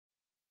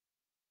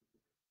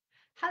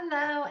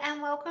Hello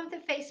and welcome to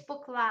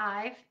Facebook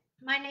Live.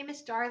 My name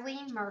is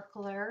Darlene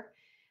Merkler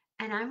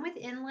and I'm with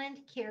Inland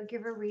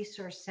Caregiver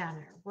Resource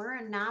Center. We're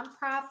a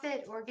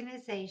nonprofit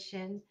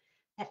organization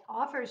that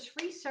offers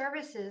free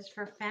services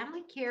for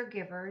family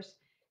caregivers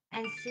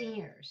and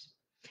seniors.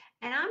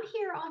 And I'm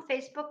here on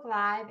Facebook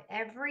Live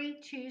every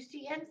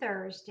Tuesday and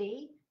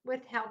Thursday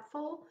with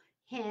helpful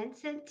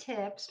hints and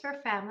tips for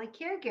family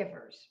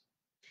caregivers.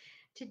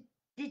 To,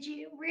 did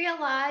you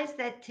realize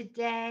that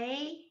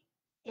today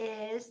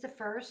is the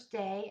first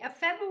day of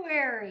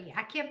February?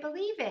 I can't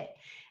believe it.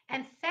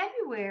 And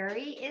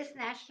February is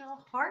National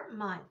Heart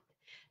Month.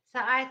 So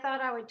I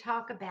thought I would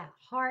talk about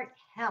heart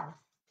health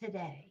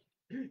today.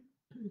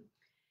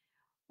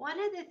 One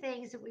of the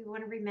things that we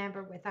want to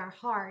remember with our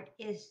heart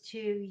is to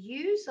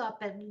use up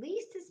at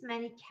least as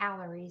many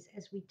calories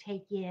as we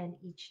take in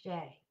each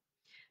day.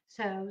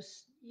 So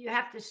you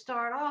have to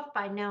start off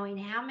by knowing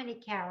how many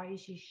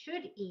calories you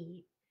should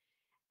eat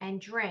and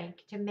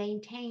drink to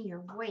maintain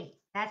your weight.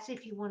 That's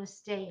if you want to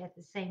stay at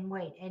the same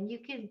weight. And you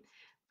can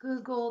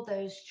Google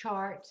those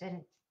charts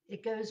and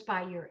it goes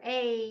by your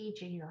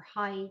age and your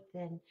height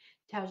and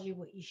tells you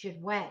what you should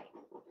weigh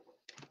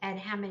and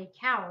how many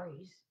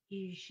calories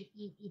you should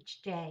eat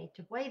each day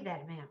to weigh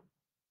that amount.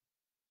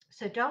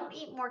 So don't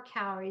eat more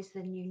calories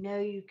than you know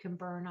you can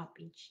burn up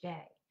each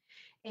day.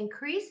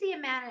 Increase the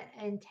amount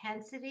of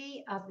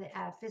intensity of the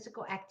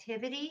physical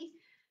activity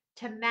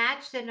to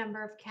match the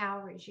number of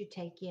calories you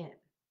take in.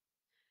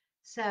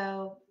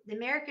 So the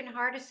American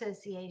Heart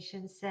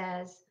Association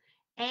says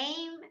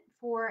aim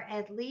for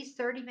at least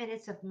 30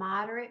 minutes of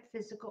moderate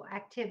physical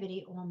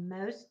activity on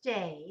most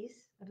days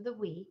of the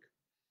week.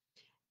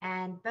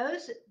 And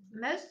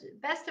most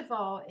best of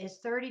all is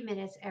 30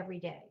 minutes every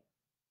day.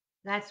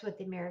 That's what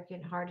the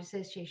American Heart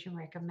Association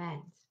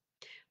recommends.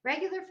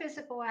 Regular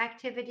physical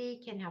activity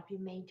can help you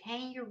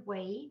maintain your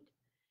weight,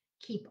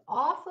 keep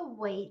off of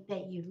weight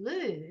that you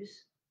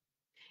lose,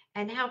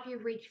 and help you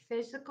reach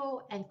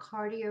physical and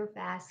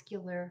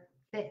cardiovascular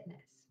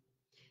fitness.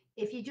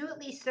 If you do at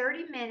least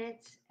 30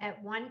 minutes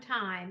at one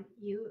time,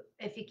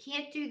 if you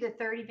can't do the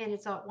 30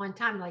 minutes at one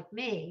time like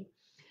me,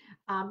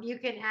 you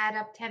can add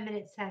up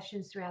 10-minute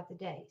sessions throughout the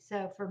day.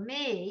 So for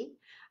me,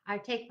 I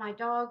take my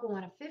dog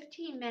on a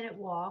 15-minute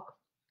walk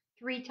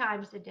 3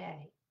 times a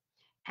day.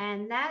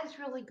 And that is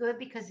really good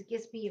because it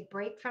gives me a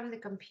break from the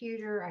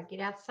computer. I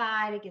get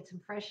outside, I get some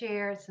fresh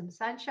air, some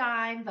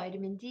sunshine,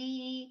 vitamin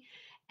D,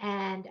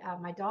 and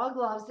my dog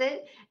loves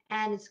it.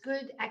 And it's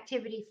good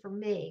activity for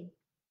me.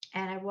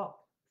 And I walk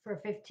for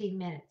 15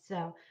 minutes.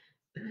 So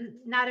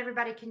not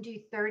everybody can do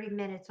 30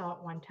 minutes all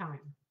at one time.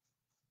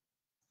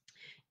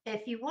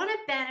 If you want to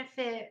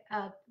benefit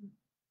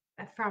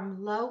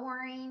from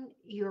lowering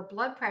your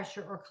blood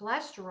pressure or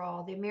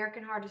cholesterol, the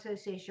American Heart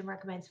Association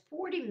recommends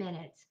 40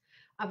 minutes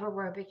of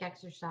aerobic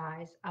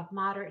exercise of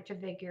moderate to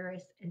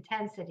vigorous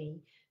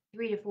intensity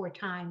 3 to 4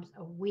 times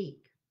a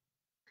week.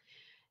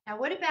 Now,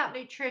 what about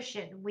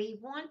nutrition? We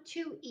want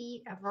to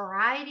eat a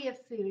variety of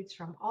foods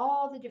from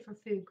all the different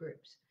food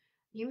groups.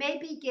 You may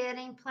be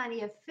getting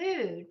plenty of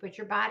food, but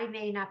your body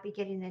may not be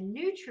getting the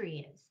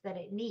nutrients that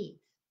it needs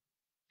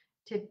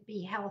to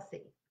be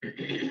healthy.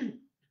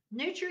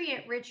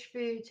 Nutrient rich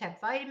foods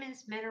have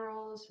vitamins,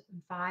 minerals,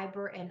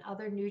 fiber, and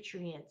other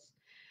nutrients,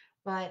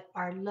 but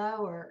are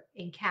lower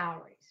in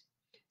calories.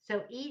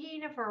 So,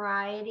 eating a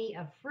variety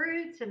of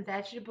fruits and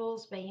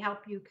vegetables may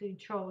help you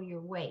control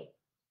your weight,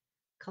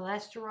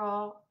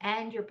 cholesterol,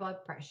 and your blood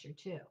pressure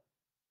too.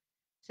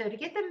 So, to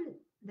get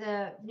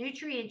the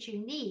nutrients you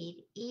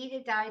need, eat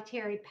a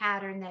dietary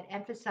pattern that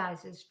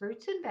emphasizes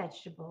fruits and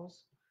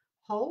vegetables,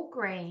 whole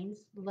grains,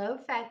 low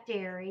fat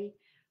dairy,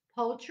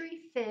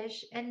 poultry,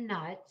 fish, and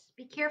nuts.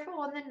 Be careful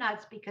on the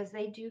nuts because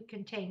they do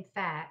contain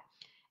fat.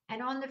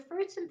 And on the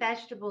fruits and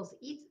vegetables,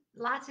 eat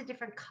lots of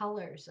different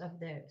colors of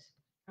those,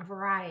 a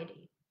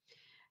variety.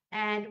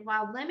 And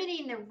while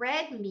limiting the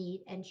red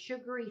meat and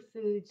sugary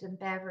foods and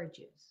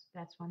beverages,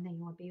 that's one thing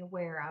you want to be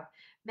aware of.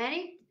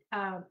 Many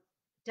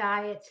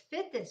diets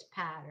fit this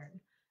pattern,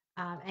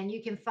 and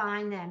you can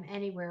find them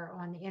anywhere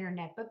on the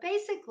internet. But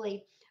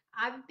basically,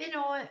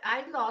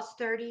 I lost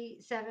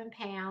 37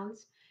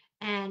 pounds,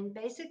 and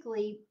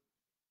basically,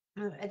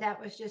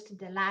 that was just in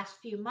the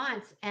last few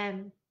months.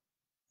 And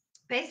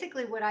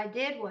basically what I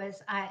did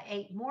was I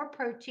ate more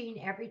protein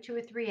every 2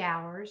 or 3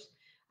 hours.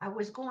 I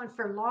was going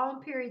for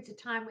long periods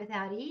of time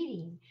without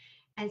eating.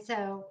 And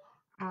so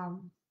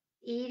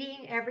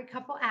eating every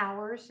couple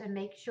hours and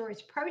make sure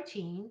it's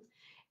protein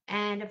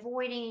and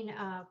avoiding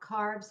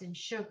carbs and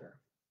sugar.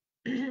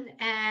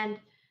 And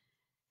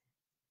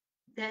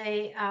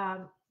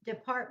the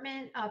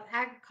Department of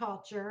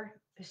Agriculture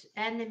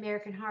and the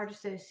American Heart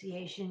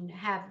Association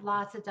have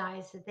lots of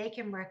diets that they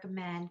can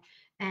recommend.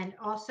 And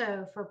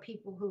also for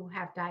people who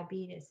have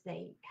diabetes,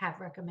 they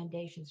have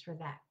recommendations for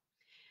that.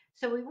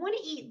 So we want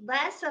to eat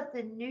less of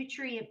the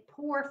nutrient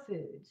poor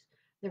foods.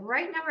 The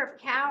right number of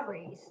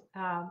calories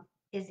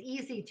is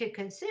easy to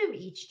consume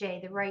each day,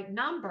 the right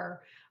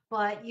number,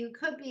 but you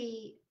could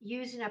be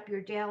using up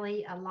your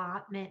daily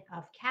allotment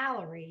of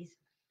calories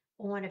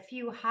on a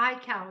few high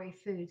calorie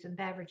foods and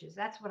beverages.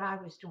 That's what I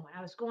was doing.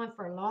 I was going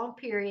for a long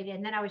period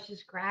and then I was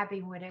just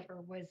grabbing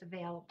whatever was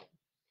available.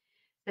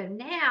 So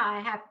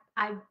now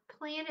I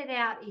plan it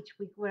out each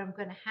week what I'm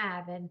going to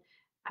have, and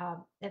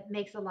it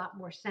makes a lot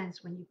more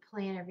sense when you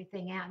plan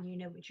everything out and you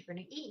know what you're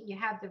going to eat and you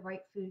have the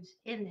right foods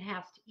in the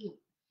house to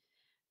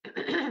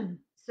eat.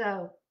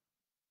 So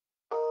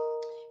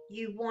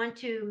you want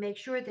to make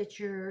sure that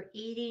you're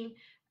eating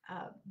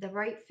the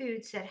right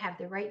foods that have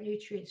the right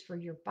nutrients for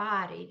your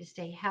body to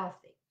stay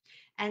healthy.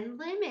 And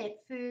limit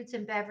foods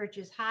and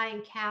beverages high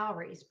in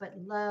calories but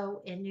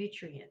low in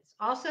nutrients.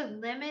 Also,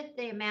 limit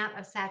the amount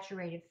of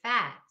saturated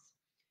fats,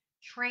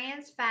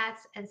 trans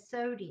fats, and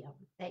sodium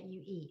that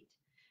you eat.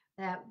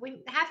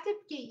 We have to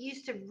get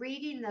used to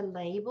reading the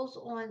labels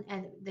on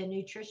and the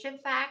nutrition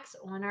facts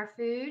on our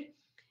food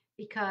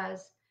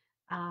because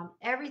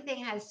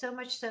everything has so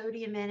much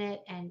sodium in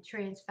it and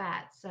trans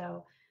fats.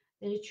 So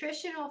the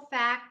nutritional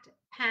fact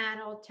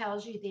panel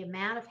tells you the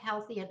amount of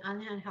healthy and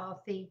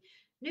unhealthy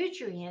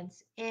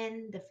nutrients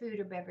in the food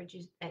or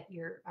beverages that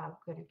you're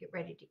going to get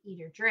ready to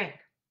eat or drink.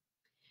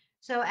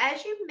 So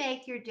as you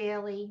make your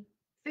daily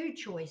food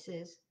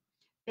choices,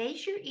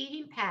 base your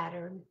eating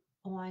pattern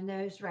on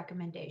those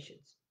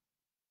recommendations.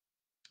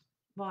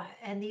 Well,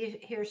 and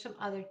here's some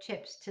other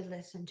tips to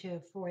listen to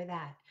for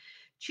that.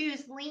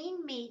 Choose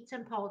lean meats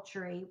and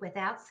poultry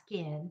without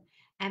skin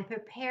and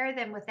prepare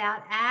them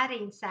without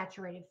adding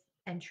saturated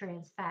and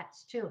trans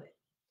fats to it.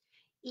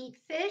 Eat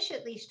fish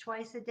at least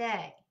twice a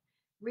day.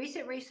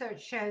 Recent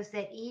research shows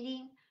that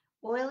eating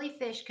oily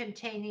fish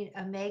containing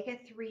omega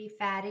 3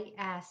 fatty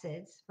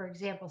acids, for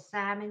example,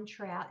 salmon,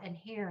 trout, and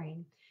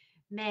herring,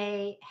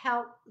 may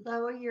help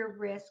lower your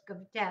risk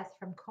of death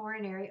from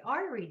coronary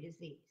artery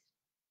disease.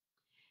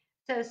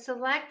 So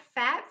select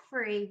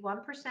fat-free,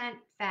 1%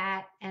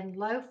 fat and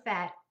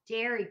low-fat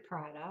dairy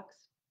products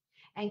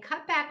and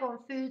cut back on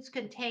foods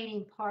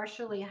containing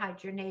partially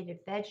hydrogenated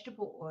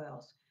vegetable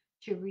oils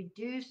to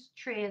reduce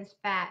trans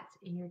fats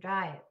in your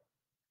diet.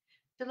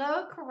 To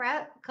lower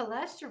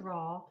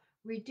cholesterol,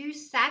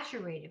 reduce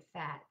saturated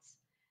fats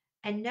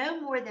and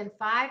no more than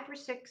 5 or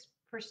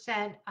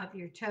 6% of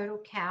your total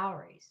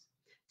calories.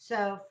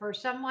 So for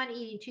someone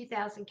eating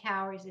 2,000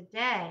 calories a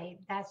day,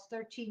 that's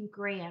 13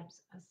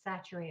 grams of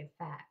saturated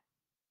fat.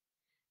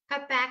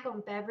 Cut back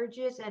on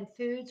beverages and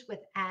foods with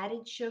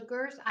added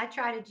sugars. I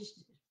try to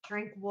just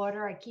drink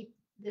water. I keep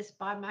this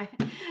by my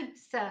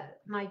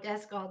my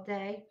desk all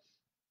day.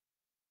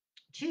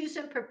 Choose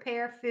and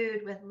prepare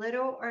food with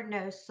little or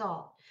no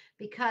salt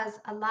because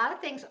a lot of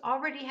things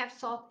already have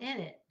salt in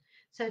it.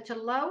 So to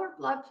lower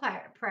blood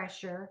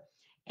pressure,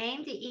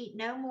 aim to eat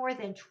no more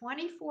than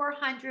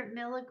 2,400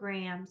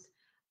 milligrams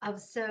of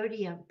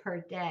sodium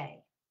per day.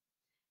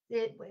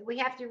 We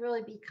have to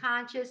really be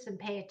conscious and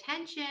pay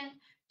attention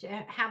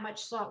to how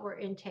much salt we're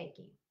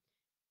intaking.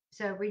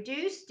 So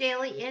reduce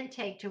daily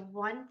intake to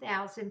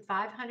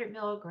 1,500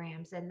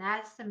 milligrams, and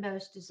that's the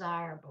most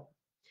desirable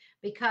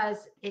because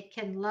it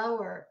can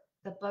lower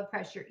the blood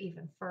pressure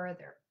even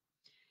further.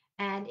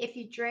 And if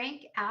you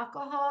drink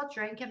alcohol,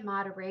 drink in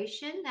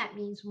moderation. That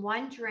means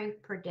one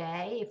drink per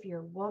day if you're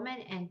a woman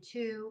and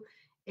two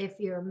if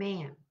you're a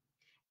man.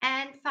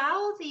 And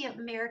follow the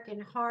American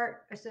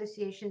Heart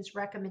Association's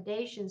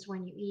recommendations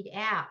when you eat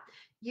out.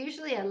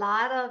 Usually, a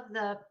lot of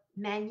the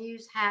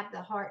menus have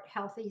the heart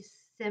healthy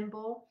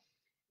symbol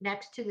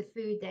next to the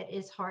food that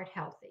is heart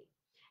healthy.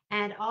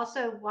 And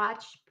also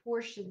watch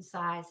portion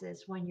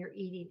sizes when you're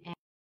eating out.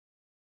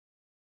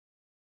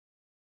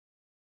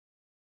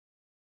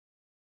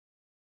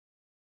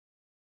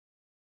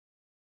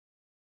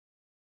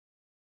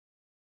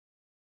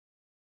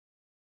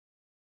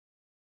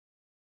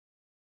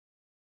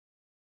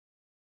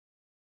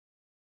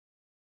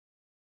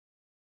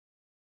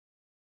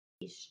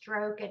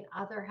 Stroke, and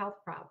other health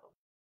problems.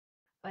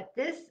 But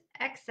this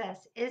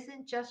excess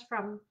isn't just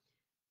from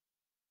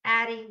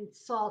adding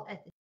salt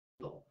at the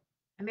table.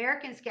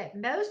 Americans get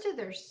most of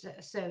their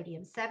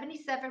sodium,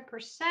 77%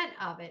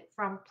 of it,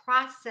 from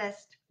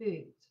processed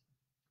foods.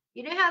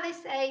 You know how they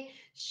say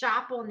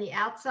shop on the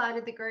outside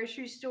of the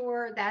grocery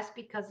store? That's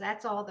because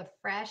that's all the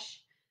fresh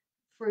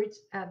fruits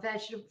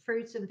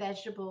and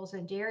vegetables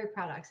and dairy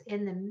products.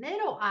 In the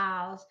middle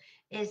aisles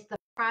is the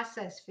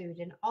processed food,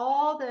 and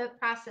all the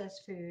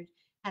processed food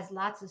has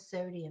lots of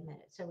sodium in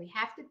it. So we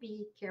have to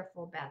be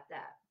careful about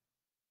that.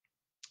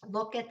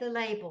 Look at the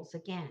labels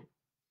again.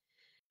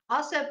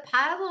 Also,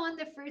 pile on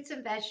the fruits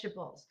and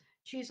vegetables.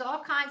 Choose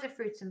all kinds of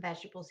fruits and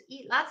vegetables.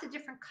 Eat lots of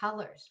different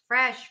colors: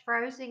 fresh,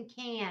 frozen,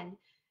 canned,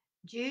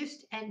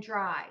 juiced, and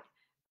dried.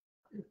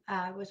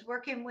 I was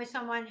working with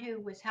someone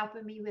who was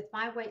helping me with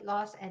my weight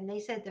loss, and they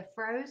said the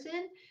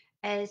frozen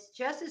is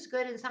just as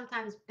good and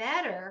sometimes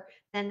better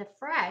than the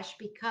fresh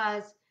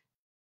because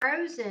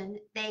frozen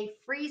they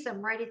freeze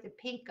them right at the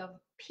peak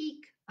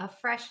of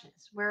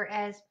freshness,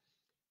 whereas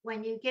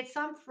when you get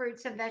some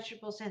fruits and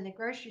vegetables in the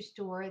grocery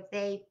store,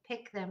 they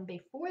pick them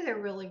before they're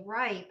really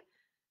ripe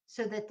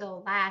so that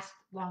they'll last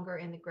longer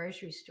in the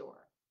grocery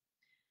store.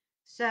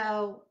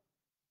 So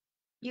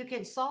You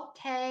can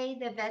saute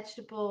the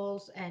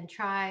vegetables and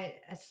try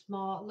a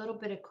small little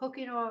bit of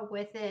cooking oil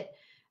with it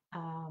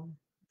um,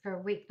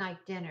 for weeknight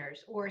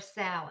dinners or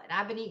salad.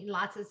 I've been eating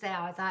lots of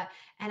salads. I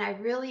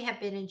really have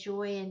been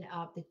enjoying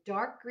the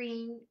dark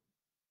green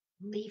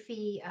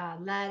leafy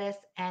lettuce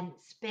and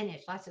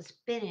spinach, lots of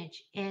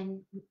spinach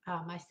in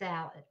my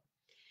salad.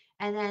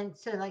 And then,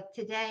 so like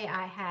today,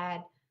 I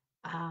had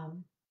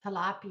um,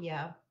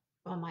 tilapia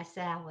on my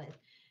salad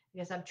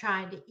because I'm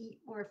trying to eat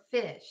more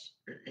fish.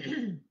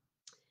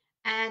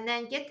 And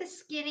then get the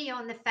skinny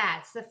on the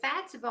fats. The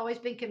fats have always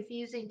been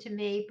confusing to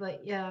me,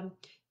 but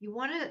you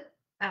want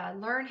to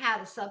learn how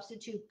to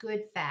substitute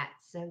good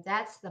fats. So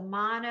that's the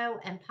mono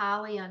and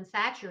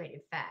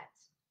polyunsaturated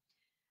fats,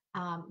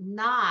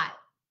 not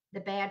the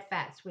bad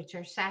fats, which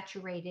are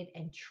saturated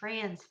and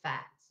trans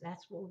fats.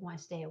 That's what we want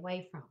to stay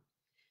away from.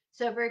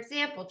 So, for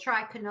example,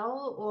 try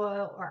canola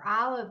oil or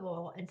olive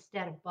oil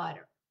instead of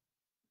butter.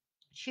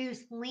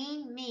 Choose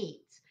lean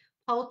meats,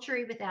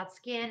 poultry without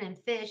skin, and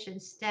fish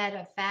instead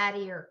of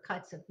fattier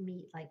cuts of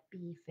meat like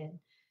beef and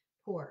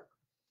pork.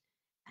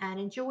 And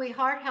enjoy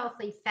heart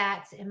healthy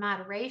fats in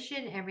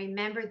moderation. And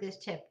remember this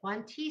tip: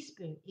 1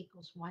 teaspoon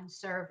equals 1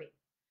 serving.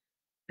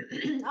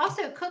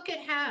 Also, cook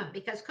at home,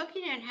 because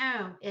cooking at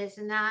home is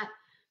not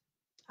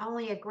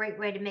only a great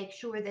way to make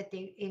sure that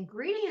the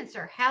ingredients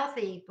are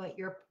healthy, but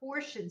your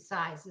portion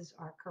sizes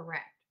are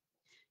correct.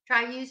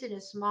 Try using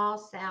a small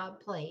salad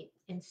plate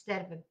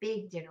instead of a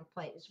big dinner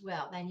plate as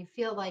well. Then you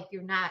feel like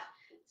you're not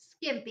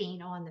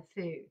skimping on the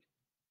food.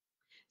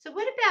 So,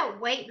 what about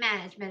weight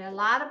management? A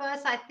lot of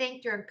us, I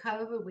think, during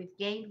COVID, we've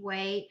gained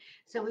weight.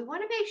 So, we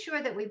want to make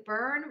sure that we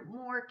burn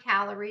more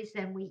calories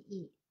than we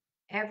eat.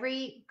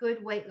 Every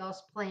good weight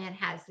loss plan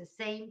has the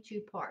same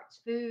two parts: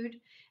 food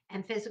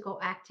and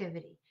physical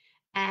activity.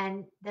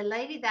 And the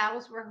lady that I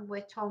was working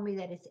with told me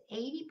that it's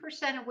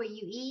 80% of what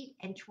you eat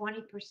and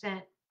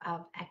 20%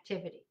 of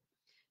activity.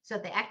 So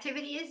the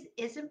activity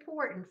is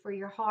important for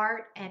your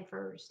heart and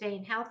for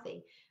staying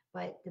healthy,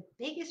 but the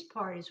biggest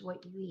part is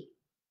what you eat.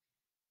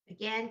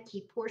 Again,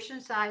 keep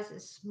portion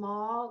sizes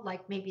small,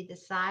 like maybe the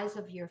size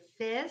of your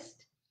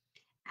fist.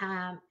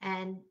 And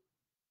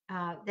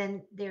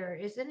then there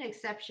is an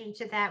exception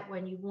to that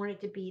when you want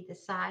it to be the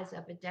size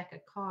of a deck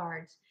of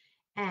cards,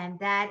 and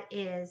that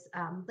is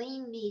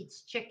lean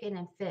meats, chicken,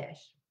 and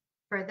fish.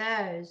 For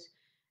those,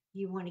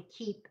 you want to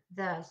keep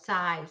the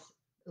size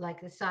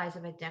like the size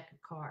of a deck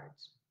of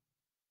cards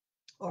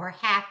or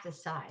half the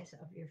size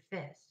of your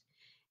fist,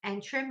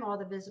 and trim all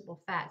the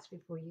visible fats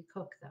before you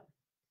cook them.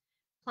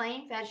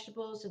 Plain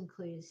vegetables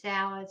include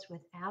salads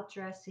without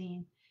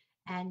dressing,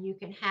 and you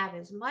can have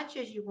as much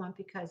as you want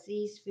because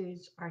these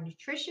foods are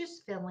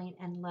nutritious, filling,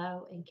 and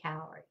low in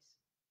calories.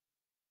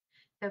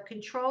 So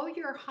control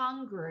your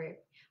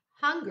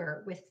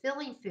hunger with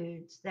filling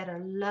foods that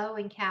are low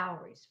in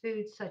calories.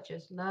 Foods such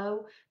as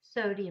low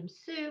sodium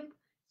soup,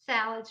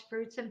 salads,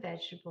 fruits, and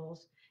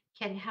vegetables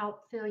can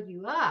help fill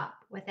you up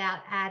without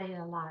adding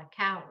a lot of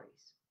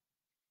calories.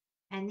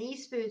 And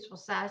these foods will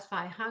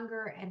satisfy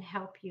hunger and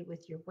help you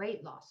with your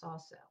weight loss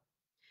also.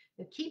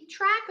 So keep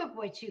track of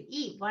what you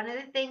eat. One of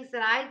the things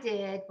that I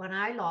did when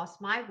I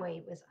lost my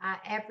weight was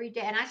every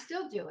day, and I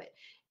still do it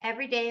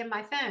every day in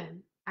my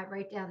phone. I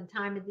write down the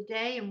time of the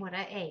day and what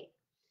I ate.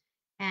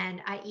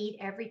 And I eat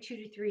every 2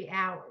 to 3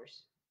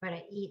 hours, but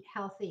I eat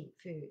healthy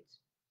foods.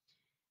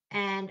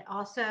 And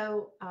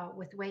also,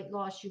 with weight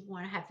loss, you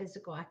want to have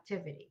physical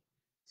activity.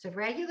 So,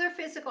 regular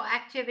physical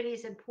activity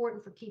is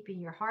important for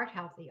keeping your heart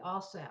healthy,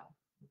 also.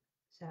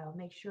 So,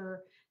 make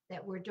sure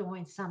that we're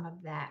doing some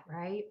of that,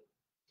 right?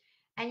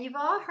 And you've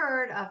all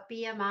heard of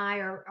BMI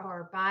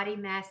or body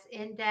mass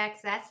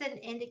index. That's an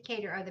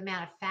indicator of the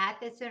amount of fat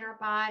that's in our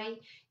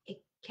body. It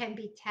can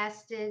be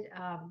tested.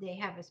 They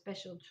have a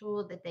special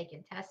tool that they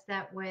can test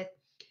that with.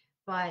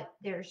 But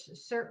there's a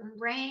certain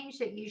range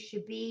that you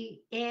should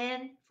be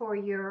in for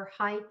your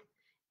height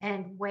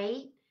and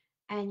weight.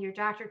 And your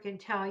doctor can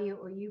tell you,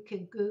 or you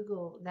can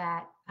Google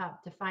that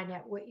to find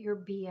out what your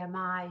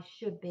BMI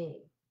should be.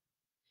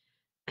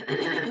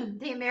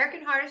 The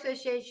American Heart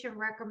Association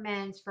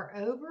recommends for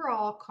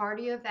overall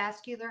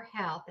cardiovascular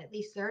health at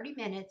least 30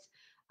 minutes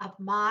of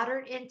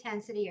moderate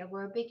intensity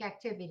aerobic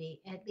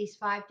activity at least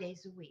 5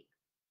 days a week.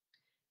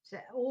 So,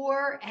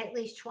 or at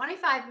least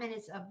 25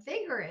 minutes of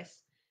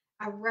vigorous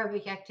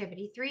aerobic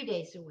activity 3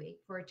 days a week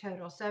for a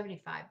total of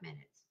 75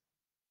 minutes,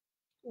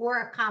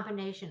 or a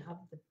combination of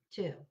the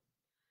two.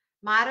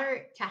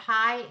 Moderate to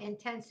high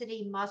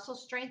intensity muscle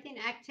strengthening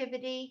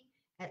activity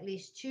at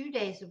least 2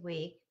 days a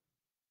week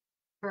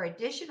for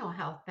additional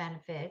health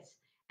benefits,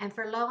 and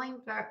for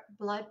lowering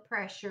blood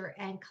pressure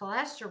and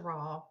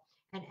cholesterol,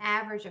 an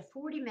average of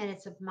 40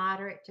 minutes of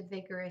moderate to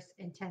vigorous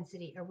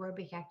intensity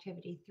aerobic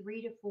activity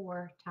 3 to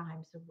 4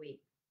 times a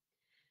week.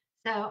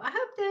 So I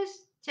hope those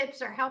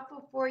tips are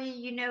helpful for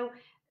you.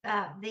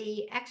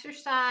 The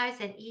exercise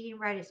and eating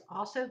right is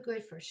also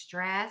good for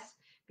stress,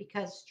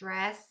 because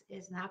stress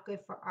is not good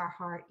for our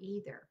heart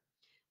either.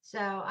 So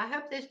I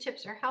hope those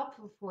tips are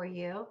helpful for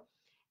you.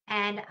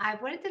 And I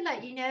wanted to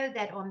let you know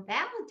that on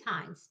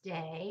Valentine's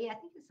Day, I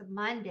think it's a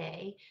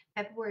Monday,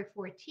 February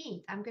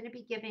 14th, I'm going to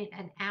be giving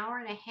an hour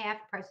and a half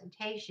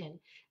presentation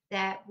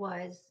that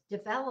was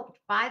developed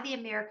by the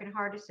American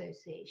Heart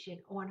Association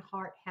on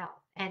heart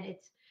health. And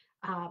it's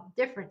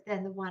different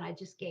than the one I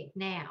just gave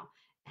now.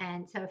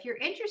 And so if you're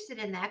interested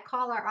in that,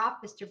 call our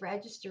office to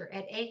register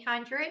at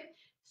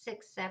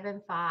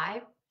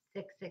 800-675-6694.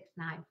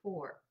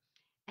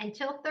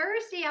 Until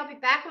Thursday, I'll be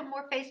back with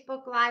more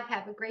Facebook Live.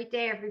 Have a great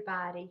day,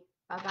 everybody.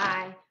 Bye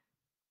bye.